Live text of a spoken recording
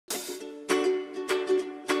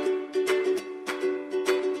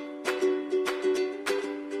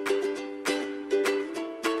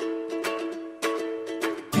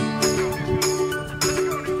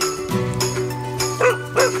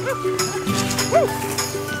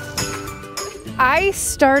I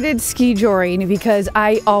started skijoring because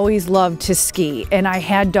I always loved to ski, and I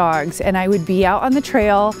had dogs, and I would be out on the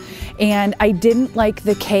trail, and I didn't like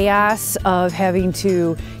the chaos of having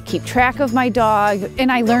to keep track of my dog.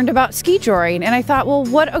 And I learned about skijoring, and I thought, well,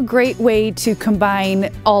 what a great way to combine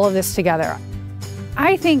all of this together.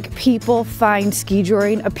 I think people find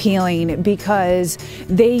skijoring appealing because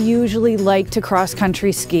they usually like to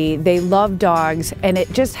cross-country ski, they love dogs, and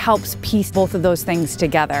it just helps piece both of those things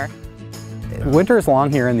together. Winter is long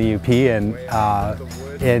here in the UP,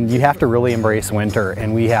 and you have to really embrace winter,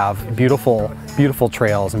 and we have beautiful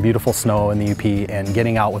trails and beautiful snow in the UP, and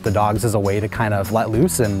getting out with the dogs is a way to kind of let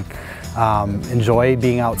loose and enjoy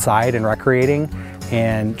being outside and recreating.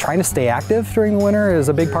 And trying to stay active during the winter is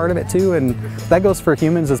a big part of it too, and that goes for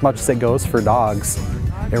humans as much as it goes for dogs.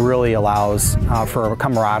 It really allows for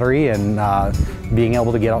camaraderie and being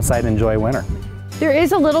able to get outside and enjoy winter. There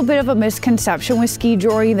is a little bit of a misconception with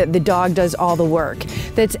skijoring that the dog does all the work.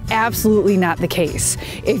 That's absolutely not the case.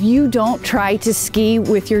 If you don't try to ski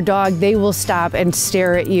with your dog, they will stop and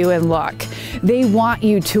stare at you and look. They want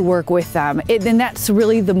you to work with them. And that's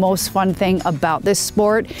really the most fun thing about this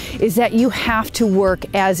sport, is that you have to work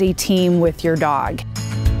as a team with your dog.